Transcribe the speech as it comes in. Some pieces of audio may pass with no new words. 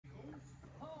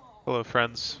Hello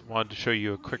friends, wanted to show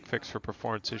you a quick fix for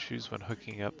performance issues when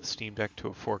hooking up the Steam Deck to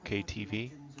a 4K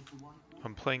TV.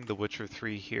 I'm playing The Witcher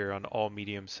 3 here on all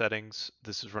medium settings.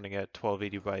 This is running at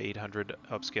 1280 by 800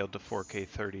 upscaled to 4K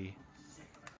 30.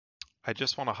 I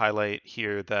just want to highlight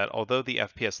here that although the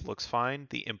FPS looks fine,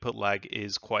 the input lag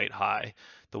is quite high.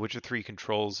 The Witcher 3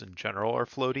 controls in general are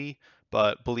floaty,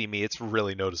 but believe me, it's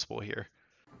really noticeable here.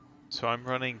 So I'm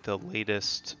running the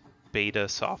latest beta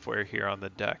software here on the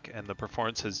deck, and the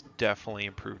performance has definitely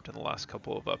improved in the last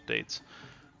couple of updates,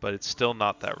 but it's still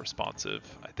not that responsive.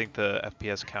 I think the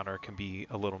FPS counter can be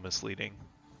a little misleading.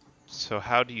 So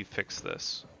how do you fix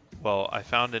this? Well, I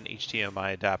found an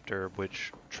HDMI adapter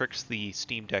which tricks the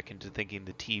Steam Deck into thinking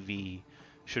the TV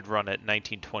should run at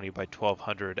 1920 by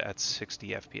 1200 at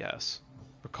 60 FPS.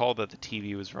 Recall that the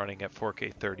TV was running at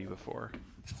 4K 30 before.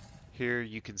 Here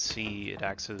you can see it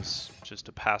acts as just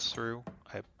a pass-through.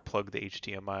 I plug the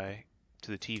HDMI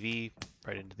to the TV,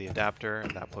 right into the adapter,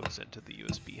 and that plugs into the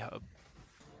USB hub.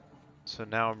 So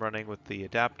now I'm running with the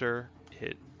adapter.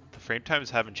 The frame times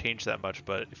haven't changed that much,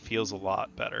 but it feels a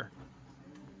lot better.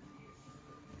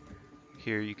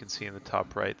 Here you can see in the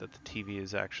top right that the TV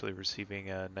is actually receiving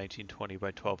a 1920 by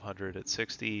 1200 at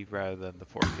 60 rather than the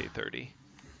 4K 30.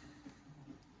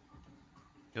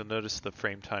 You'll notice the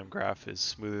frame time graph is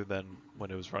smoother than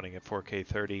when it was running at 4K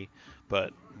 30,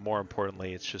 but more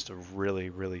importantly, it's just a really,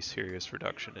 really serious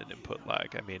reduction in input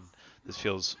lag. I mean, this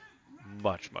feels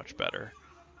much, much better.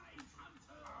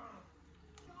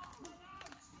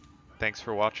 Thanks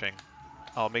for watching.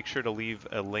 I'll make sure to leave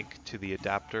a link to the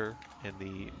adapter in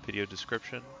the video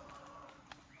description.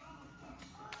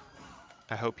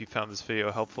 I hope you found this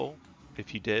video helpful.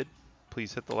 If you did,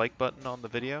 please hit the like button on the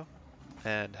video,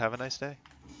 and have a nice day.